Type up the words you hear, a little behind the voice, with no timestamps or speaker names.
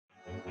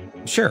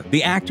Sure,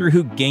 the actor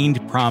who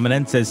gained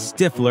prominence as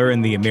Stifler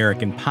in the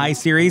American Pie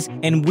series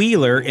and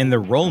Wheeler in the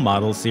Role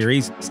Model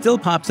series still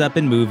pops up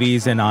in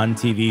movies and on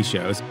TV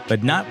shows,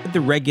 but not with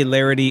the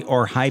regularity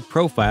or high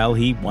profile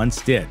he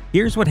once did.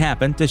 Here's what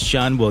happened to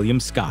Seann William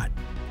Scott.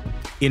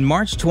 In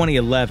March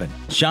 2011,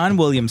 Seann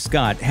William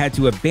Scott had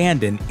to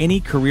abandon any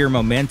career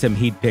momentum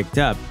he'd picked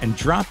up and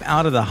drop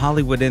out of the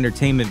Hollywood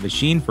entertainment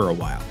machine for a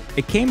while.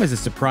 It came as a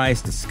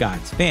surprise to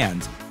Scott's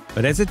fans,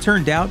 but as it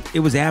turned out,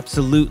 it was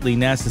absolutely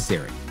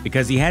necessary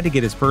because he had to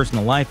get his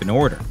personal life in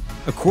order.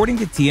 According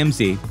to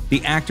TMZ,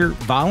 the actor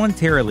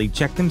voluntarily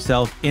checked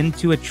himself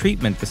into a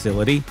treatment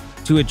facility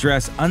to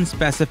address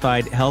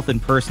unspecified health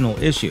and personal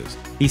issues.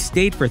 He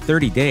stayed for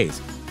 30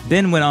 days,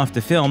 then went off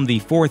to film the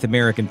fourth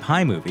American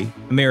Pie movie,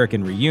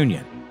 American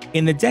Reunion.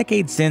 In the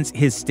decade since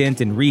his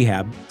stint in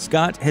rehab,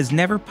 Scott has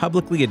never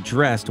publicly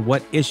addressed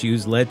what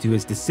issues led to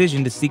his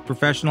decision to seek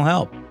professional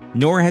help,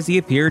 nor has he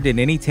appeared in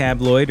any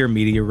tabloid or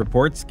media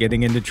reports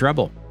getting into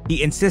trouble.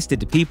 He insisted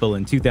to people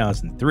in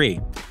 2003,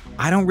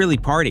 "I don't really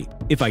party.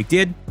 If I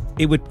did,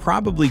 it would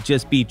probably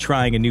just be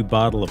trying a new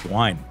bottle of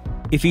wine."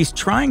 If he's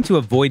trying to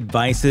avoid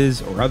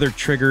vices or other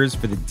triggers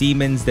for the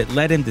demons that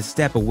led him to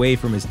step away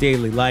from his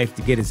daily life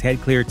to get his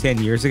head clear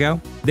 10 years ago,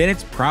 then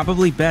it's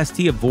probably best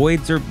he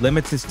avoids or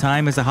limits his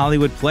time as a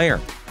Hollywood player,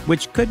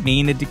 which could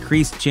mean a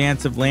decreased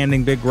chance of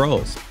landing big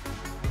roles.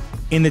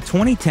 In the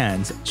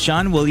 2010s,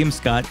 Seann William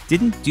Scott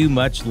didn't do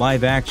much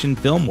live-action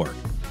film work.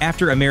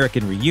 After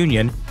American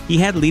Reunion, he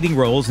had leading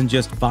roles in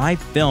just 5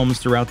 films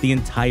throughout the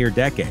entire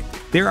decade.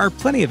 There are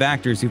plenty of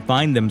actors who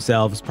find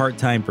themselves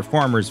part-time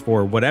performers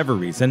for whatever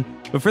reason,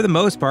 but for the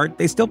most part,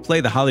 they still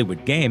play the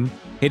Hollywood game,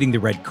 hitting the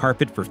red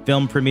carpet for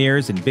film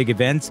premieres and big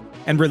events,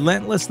 and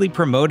relentlessly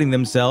promoting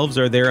themselves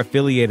or their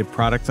affiliated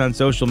products on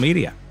social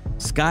media.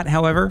 Scott,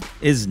 however,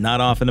 is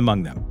not often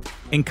among them.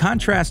 In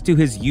contrast to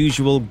his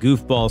usual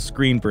goofball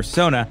screen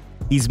persona,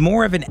 he's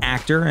more of an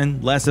actor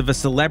and less of a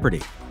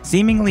celebrity,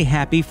 seemingly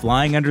happy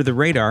flying under the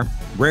radar,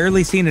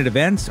 rarely seen at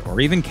events or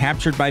even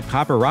captured by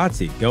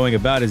paparazzi going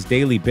about his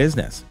daily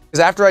business.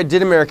 Because after I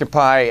did American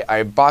Pie,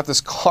 I bought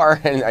this car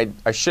and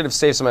I should have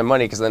saved some of my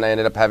money because then I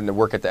ended up having to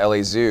work at the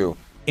LA Zoo.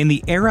 In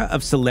the era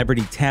of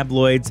celebrity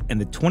tabloids and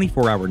the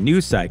 24-hour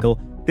news cycle,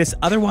 this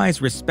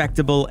otherwise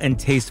respectable and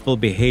tasteful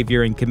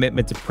behavior and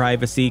commitment to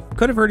privacy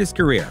could have hurt his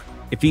career.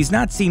 If he's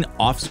not seen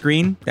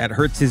off-screen, that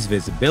hurts his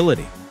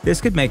visibility. This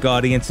could make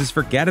audiences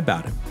forget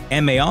about him,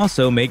 and may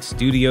also make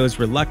studios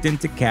reluctant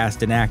to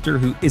cast an actor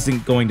who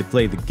isn't going to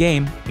play the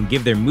game and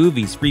give their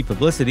movies free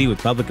publicity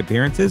with public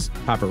appearances,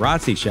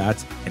 paparazzi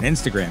shots, and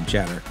Instagram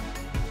chatter.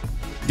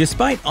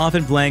 Despite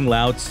often playing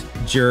louts,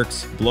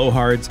 jerks,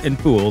 blowhards, and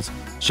fools,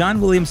 Seann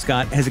William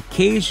Scott has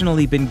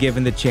occasionally been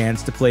given the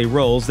chance to play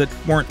roles that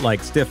weren't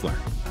like Stifler.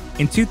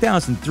 In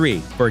 2003,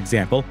 for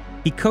example,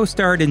 he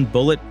co-starred in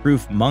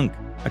Bulletproof Monk,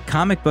 a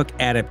comic book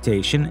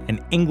adaptation and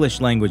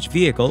English-language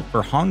vehicle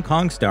for Hong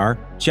Kong star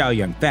Chow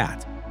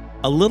Yun-fat.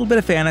 A little bit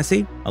of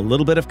fantasy, a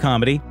little bit of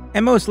comedy,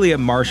 and mostly a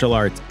martial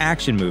arts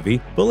action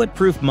movie,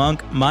 Bulletproof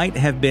Monk might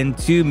have been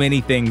too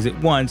many things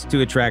at once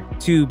to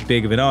attract too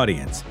big of an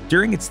audience.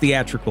 During its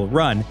theatrical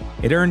run,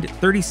 it earned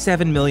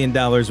 $37 million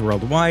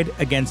worldwide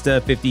against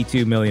a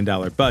 $52 million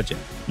budget.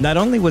 Not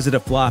only was it a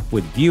flop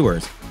with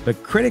viewers,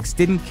 but critics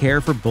didn't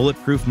care for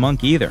Bulletproof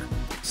Monk either.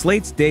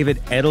 Slate's David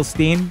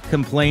Edelstein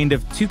complained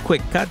of too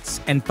quick cuts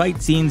and fight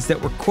scenes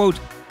that were, quote,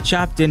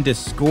 chopped into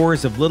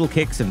scores of little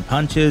kicks and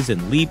punches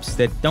and leaps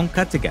that don't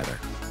cut together.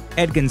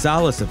 Ed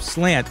Gonzalez of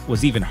Slant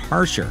was even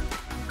harsher,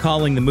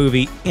 calling the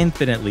movie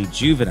infinitely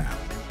juvenile,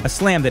 a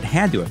slam that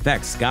had to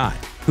affect Scott,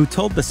 who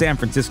told the San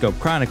Francisco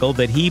Chronicle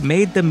that he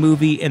made the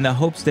movie in the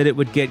hopes that it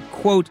would get,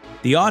 quote,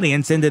 the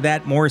audience into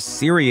that more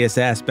serious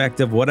aspect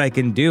of what I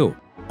can do.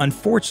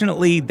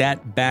 Unfortunately,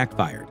 that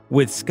backfired,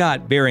 with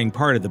Scott bearing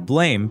part of the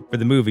blame for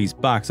the movie's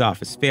box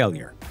office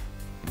failure.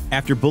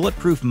 After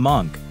Bulletproof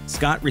Monk,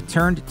 Scott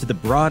returned to the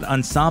broad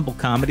ensemble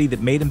comedy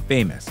that made him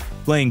famous,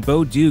 playing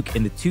Bo Duke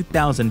in the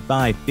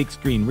 2005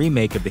 big-screen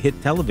remake of the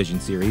hit television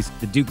series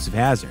The Dukes of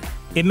Hazzard.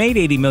 It made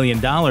 $80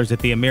 million at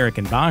the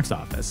American box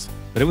office,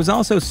 but it was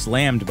also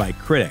slammed by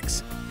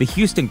critics. The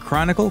Houston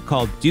Chronicle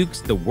called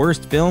Dukes the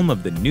worst film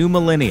of the new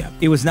millennium.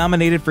 It was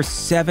nominated for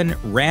 7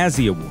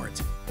 Razzie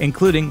Awards,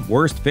 including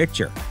Worst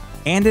Picture,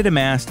 and it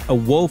amassed a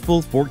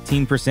woeful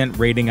 14%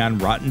 rating on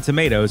Rotten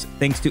Tomatoes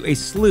thanks to a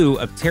slew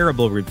of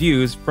terrible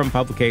reviews from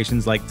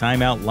publications like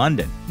Time Out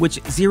London,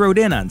 which zeroed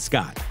in on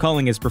Scott,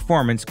 calling his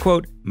performance,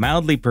 quote,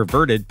 mildly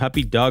perverted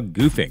puppy dog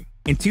goofing.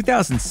 In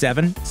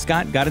 2007,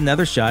 Scott got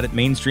another shot at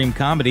mainstream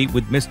comedy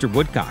with Mr.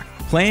 Woodcock,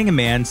 playing a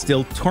man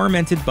still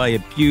tormented by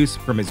abuse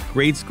from his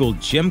grade school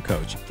gym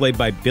coach, played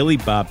by Billy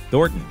Bob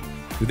Thornton,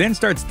 who then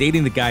starts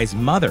dating the guy's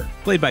mother,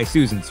 played by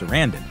Susan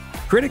Sarandon.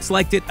 Critics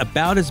liked it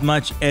about as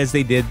much as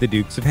they did The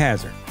Dukes of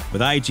Hazzard, with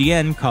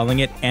IGN calling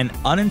it an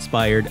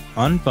uninspired,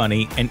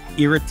 unfunny, and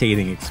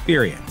irritating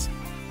experience,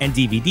 and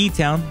DVD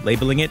Town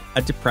labeling it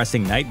a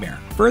depressing nightmare.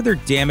 Further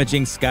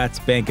damaging Scott's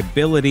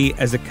bankability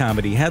as a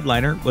comedy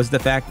headliner was the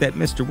fact that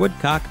Mr.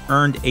 Woodcock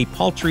earned a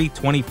paltry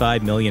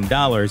 $25 million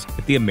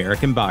at the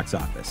American box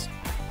office.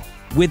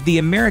 With the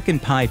American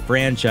Pie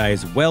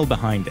franchise well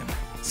behind him,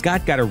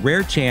 Scott got a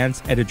rare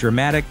chance at a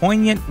dramatic,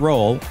 poignant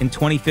role in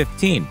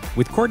 2015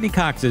 with Courtney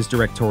Cox's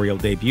directorial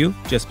debut,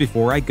 Just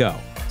Before I Go.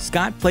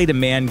 Scott played a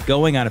man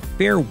going on a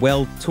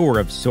farewell tour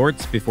of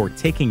sorts before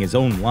taking his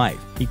own life.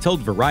 He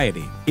told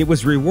Variety, "It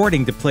was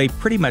rewarding to play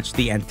pretty much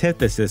the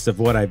antithesis of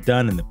what I've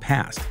done in the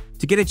past,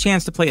 to get a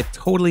chance to play a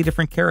totally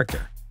different character.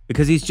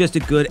 Because he's just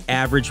a good,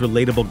 average,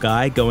 relatable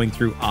guy going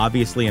through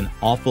obviously an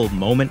awful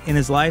moment in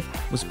his life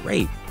was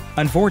great."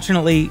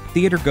 Unfortunately,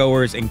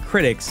 theatergoers and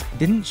critics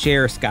didn't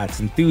share Scott's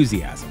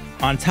enthusiasm.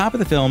 On top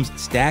of the film's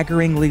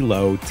staggeringly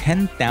low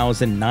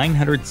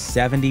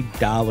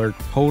 $10,970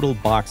 total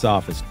box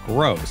office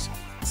gross,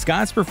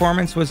 Scott's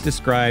performance was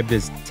described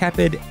as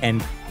tepid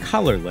and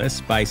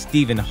colorless by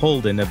Stephen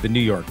Holden of the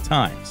New York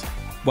Times,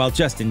 while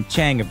Justin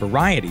Chang of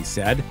Variety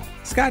said,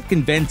 "Scott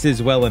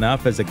convinces well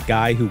enough as a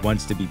guy who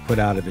wants to be put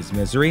out of his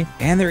misery,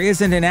 and there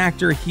isn't an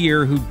actor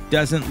here who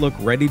doesn't look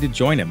ready to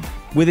join him."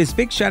 With his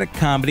big shot at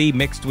comedy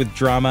mixed with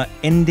drama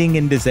ending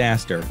in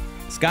disaster,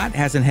 Scott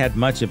hasn't had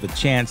much of a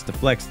chance to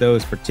flex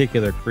those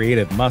particular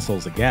creative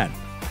muscles again.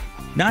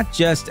 Not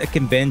just a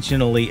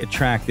conventionally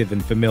attractive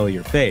and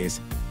familiar face,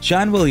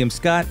 Seann William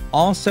Scott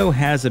also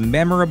has a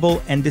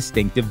memorable and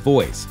distinctive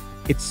voice.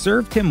 It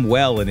served him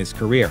well in his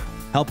career,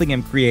 helping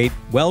him create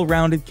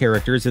well-rounded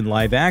characters in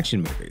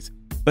live-action movies.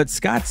 But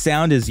Scott's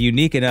sound is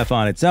unique enough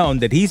on its own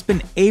that he's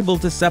been able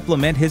to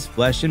supplement his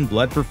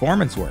flesh-and-blood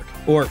performance work,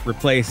 or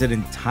replace it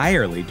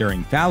entirely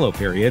during fallow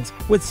periods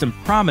with some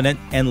prominent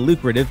and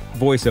lucrative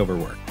voiceover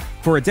work.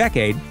 For a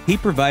decade, he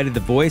provided the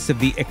voice of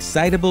the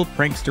excitable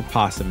prankster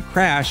possum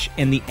Crash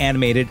in the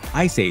animated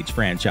Ice Age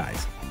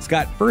franchise.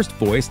 Scott first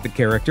voiced the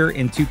character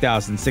in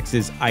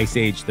 2006's Ice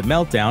Age: The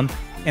Meltdown,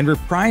 and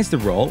reprised the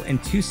role in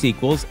 2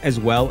 sequels as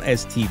well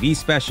as TV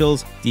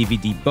specials,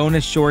 DVD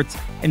bonus shorts,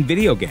 and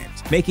video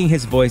games, making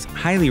his voice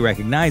highly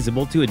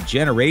recognizable to a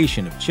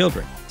generation of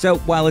children. So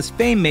while his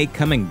fame may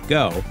come and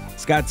go,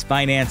 Scott's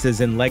finances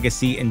and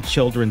legacy in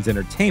children's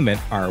entertainment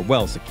are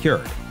well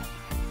secured.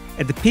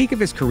 At the peak of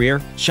his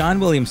career, Seann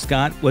William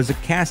Scott was a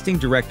casting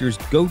director's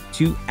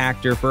go-to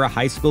actor for a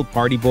high school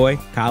party boy,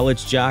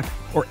 college jock,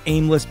 or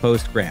aimless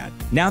post-grad.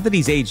 Now that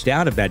he's aged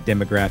out of that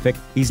demographic,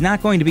 he's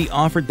not going to be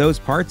offered those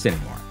parts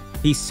anymore.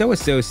 He's so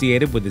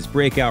associated with his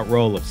breakout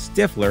role of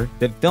Stifler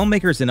that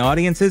filmmakers and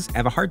audiences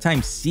have a hard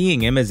time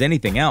seeing him as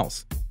anything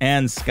else.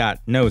 And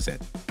Scott knows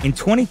it. In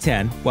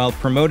 2010, while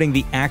promoting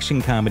the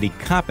action comedy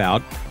Cop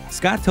Out,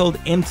 Scott told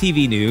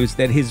MTV News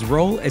that his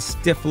role as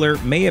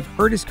Stifler may have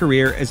hurt his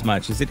career as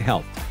much as it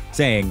helped,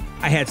 saying,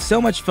 "I had so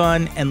much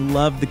fun and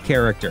loved the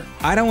character.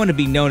 I don't want to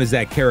be known as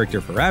that character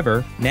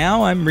forever.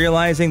 Now I'm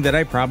realizing that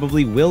I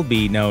probably will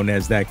be known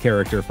as that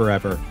character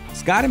forever."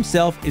 Scott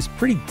himself is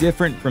pretty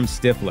different from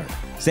Stifler,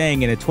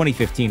 saying in a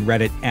 2015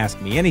 Reddit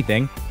Ask Me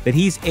Anything that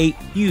he's a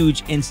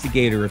huge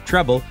instigator of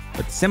trouble,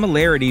 but the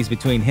similarities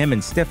between him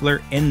and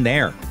Stifler in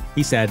there.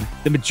 He said,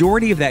 "The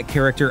majority of that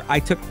character I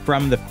took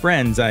from the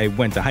friends I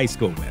went to high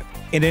school with."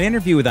 In an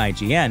interview with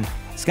IGN,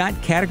 Scott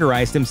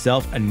categorized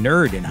himself a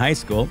nerd in high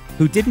school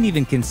who didn't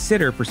even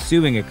consider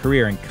pursuing a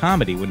career in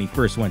comedy when he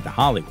first went to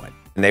Hollywood.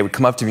 And they would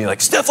come up to me like,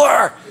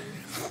 "Stifler!"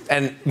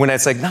 And when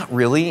it's like, not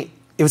really,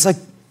 it was like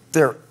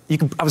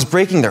I was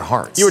breaking their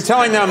hearts. You were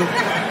telling them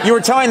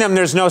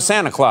there's no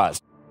Santa Claus.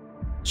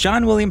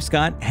 Seann William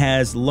Scott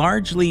has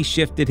largely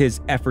shifted his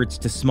efforts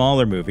to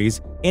smaller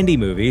movies, indie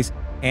movies,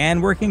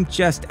 and working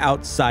just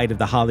outside of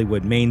the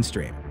Hollywood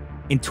mainstream.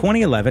 In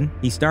 2011,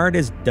 he starred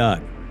as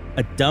Doug,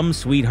 a dumb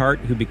sweetheart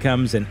who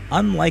becomes an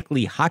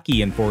unlikely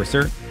hockey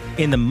enforcer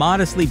in the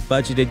modestly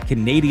budgeted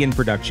Canadian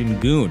production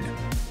Goon,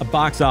 a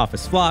box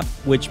office flop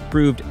which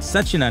proved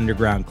such an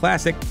underground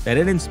classic that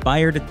it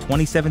inspired a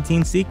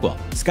 2017 sequel.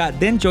 Scott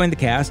then joined the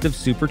cast of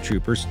Super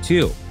Troopers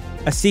 2,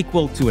 a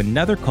sequel to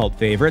another cult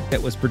favorite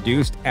that was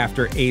produced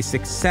after a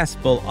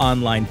successful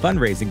online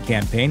fundraising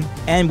campaign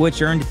and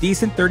which earned a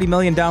decent $30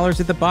 million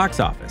at the box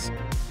office.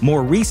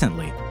 More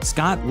recently,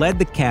 Scott led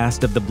the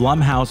cast of the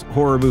Blumhouse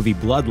horror movie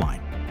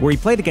Bloodline, where he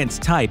played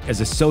against type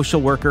as a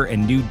social worker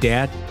and new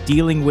dad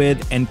dealing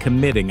with and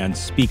committing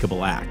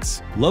unspeakable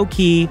acts.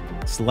 Low-key,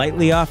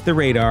 slightly off the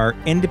radar,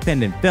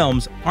 independent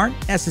films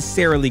aren't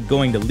necessarily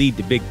going to lead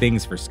to big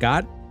things for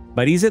Scott,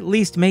 but he's at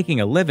least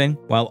making a living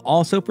while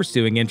also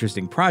pursuing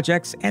interesting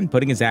projects and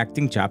putting his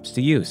acting chops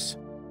to use.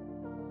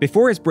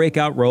 Before his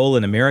breakout role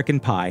in American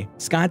Pie,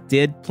 Scott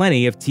did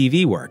plenty of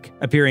TV work,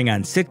 appearing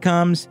on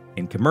sitcoms,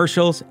 in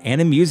commercials,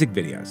 and in music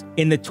videos.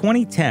 In the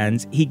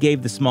 2010s, he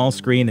gave the small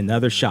screen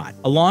another shot,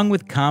 along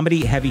with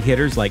comedy heavy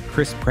hitters like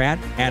Chris Pratt,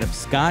 Adam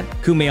Scott,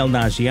 Kumail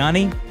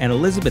Nanjiani, and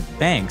Elizabeth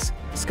Banks.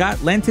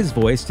 Scott lent his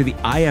voice to the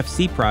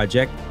IFC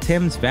project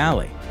Tim's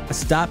Valley, a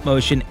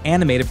stop-motion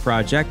animated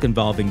project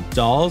involving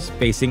dolls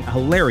facing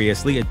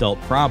hilariously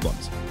adult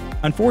problems.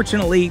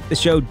 Unfortunately, the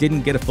show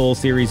didn't get a full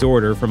series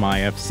order from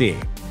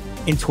IFC.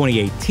 In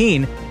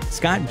 2018,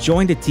 Scott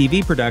joined a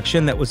TV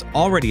production that was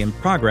already in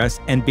progress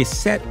and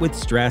beset with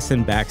stress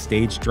and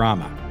backstage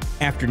drama.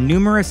 After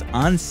numerous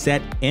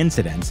on-set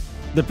incidents,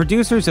 The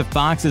producers of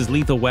Fox's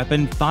Lethal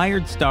Weapon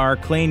fired star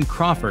Clayne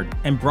Crawford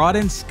and brought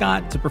in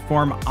Scott to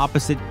perform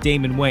opposite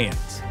Damon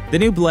Wayans. The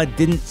new blood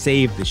didn't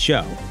save the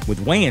show,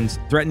 with Wayans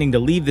threatening to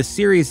leave the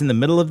series in the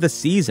middle of the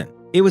season.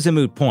 It was a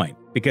moot point,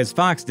 because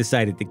Fox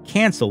decided to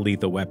cancel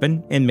Lethal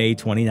Weapon in May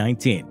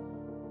 2019.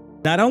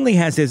 Not only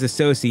has his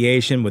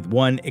association with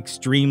one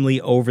extremely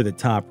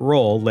over-the-top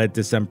role led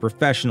to some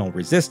professional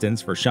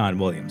resistance for Seann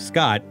William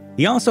Scott,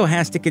 he also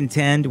has to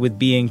contend with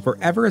being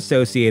forever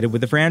associated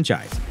with the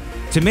franchise.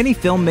 To many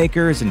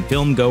filmmakers and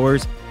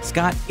filmgoers,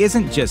 Scott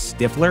isn't just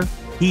Stifler,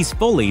 he's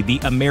fully the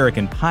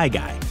American Pie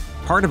guy,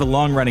 part of a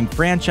long-running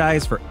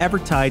franchise forever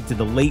tied to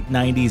the late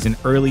 90s and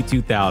early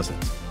 2000s.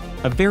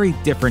 A very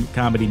different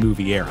comedy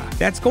movie era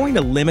that's going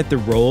to limit the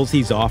roles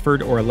he's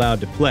offered or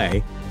allowed to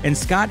play, and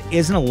Scott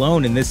isn't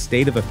alone in this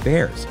state of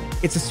affairs.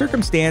 It's a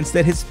circumstance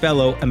that his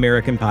fellow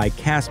American Pie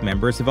cast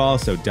members have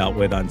also dealt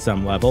with on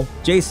some level.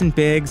 Jason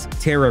Biggs,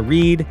 Tara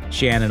Reid,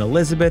 Shannon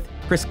Elizabeth,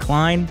 Chris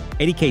Klein,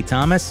 Eddie K.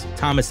 Thomas,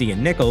 Thomas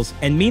Ian Nichols,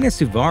 and Mina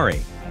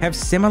Suvari have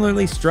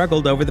similarly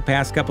struggled over the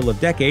past couple of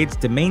decades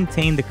to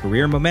maintain the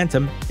career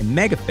momentum and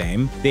mega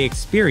fame they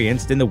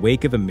experienced in the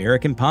wake of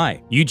American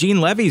Pie. Eugene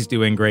Levy's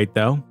doing great,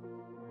 though.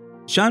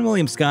 Seann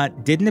William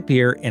Scott didn't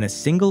appear in a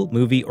single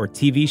movie or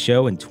TV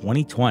show in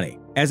 2020.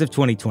 As of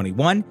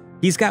 2021,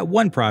 he's got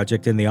one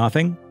project in the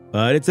offing,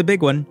 but it's a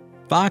big one.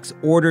 Fox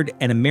ordered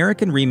an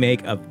American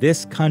remake of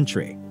This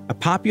Country, a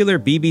popular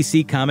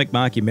BBC comic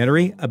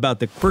mockumentary about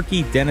the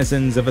quirky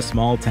denizens of a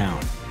small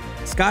town.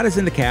 Scott is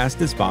in the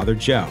cast as Father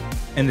Joe,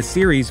 and the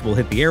series will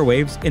hit the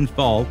airwaves in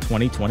fall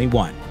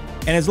 2021.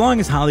 And as long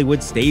as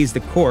Hollywood stays the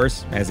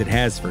course, as it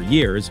has for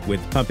years,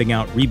 with pumping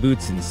out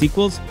reboots and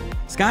sequels,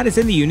 Scott is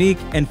in the unique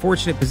and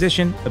fortunate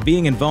position of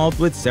being involved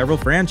with several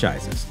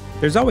franchises.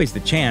 There's always the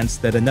chance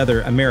that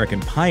another American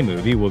Pie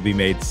movie will be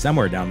made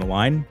somewhere down the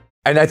line.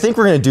 And I think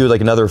we're going to do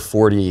like another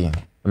 40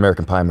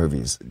 American Pie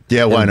movies.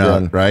 Yeah, why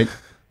not, right?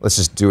 Let's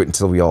just do it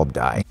until we all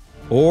die.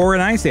 Or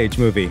an Ice Age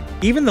movie.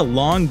 Even the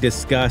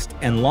long-discussed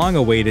and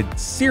long-awaited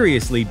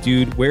Seriously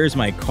Dude, Where's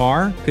My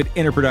Car? Could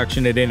enter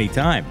production at any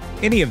time.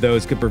 Any of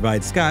those could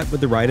provide Scott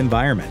with the right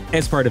environment,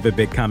 as part of a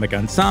big comic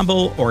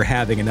ensemble or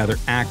having another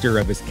actor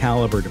of his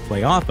caliber to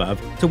play off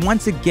of to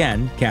once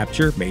again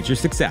capture major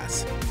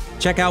success.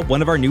 Check out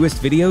one of our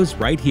newest videos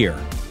right here.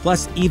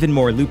 Plus, even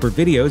more Looper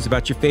videos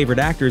about your favorite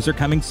actors are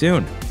coming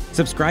soon.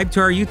 Subscribe to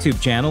our YouTube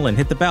channel and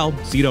hit the bell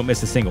so you don't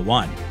miss a single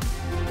one.